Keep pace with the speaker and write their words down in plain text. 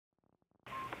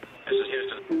This is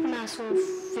Houston. Massive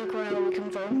Vic Royale, we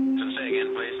confirm. So say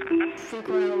again, please. Vic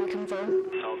Royale, we confirm.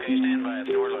 Okay, stand by.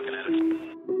 We're looking at it.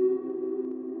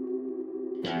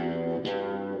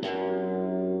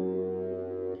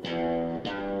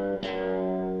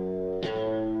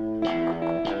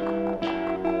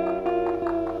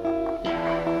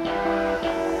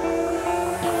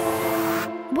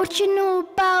 What you know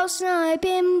about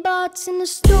sniping bots in the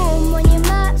storm? When your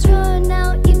mats run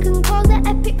out, you can call the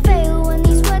epic fail. When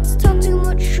these words talk too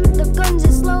much, shoot the guns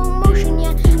in slow motion.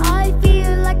 Yeah, I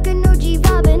feel like an OG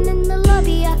vibing in the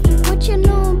lobby. Yeah, what you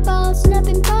know about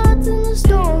sniping bots in the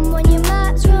storm? When your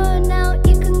mats run out,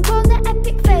 you can call the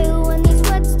epic fail. When these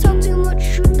words talk too much,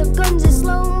 shoot the guns in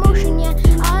slow motion. Yeah,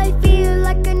 I feel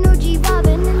like an OG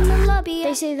vibing in the lobby. Yeah.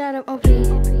 They say that I'm OP.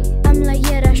 I'm like,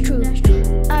 yeah, that's true.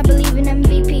 I believe in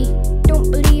MVP, don't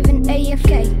believe in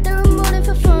AFK. They're modding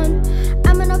for fun,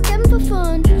 I'm not getting for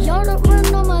fun. Y'all don't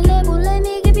run on my level, let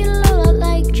me give you a lot.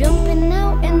 Like jumping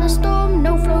out in the storm,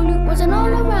 no flow loop wasn't all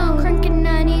around. Cranking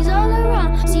 90s all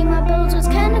around, see my builds was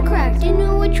kinda cracked. Didn't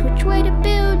know which way to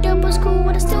build up was cool,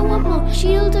 but I still want more.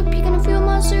 Shield up, you're gonna feel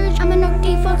my surge, I'ma knock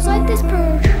defaults like this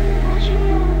purge.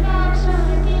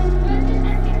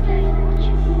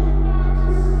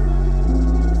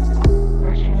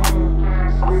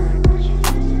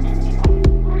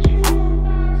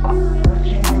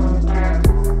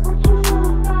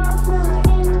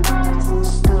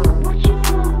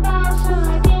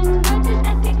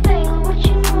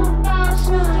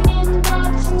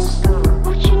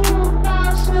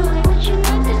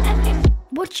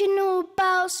 What you know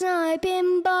about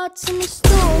sniping bots in the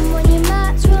storm? When your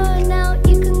mats run out,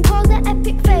 you can call the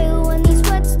epic fail. When these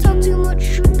words talk too much,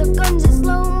 shoot the guns in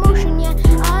slow motion. Yeah,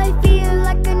 I feel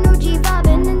like an OG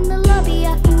vibing in the lobby.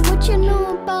 Yeah, what you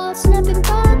know about sniping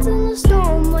bots in the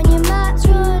storm? When your mats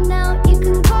run out, you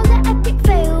can call the epic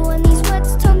fail. When these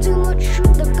words talk too much,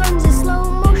 shoot the guns in slow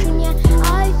motion. Yeah,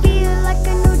 I feel like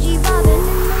an OG vibing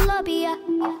in the lobby. Yeah.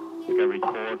 Discovery's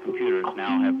 4 computers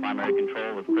now have primary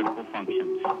control of critical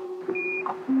functions.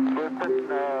 Listen,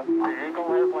 the Eagle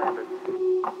has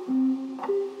landed.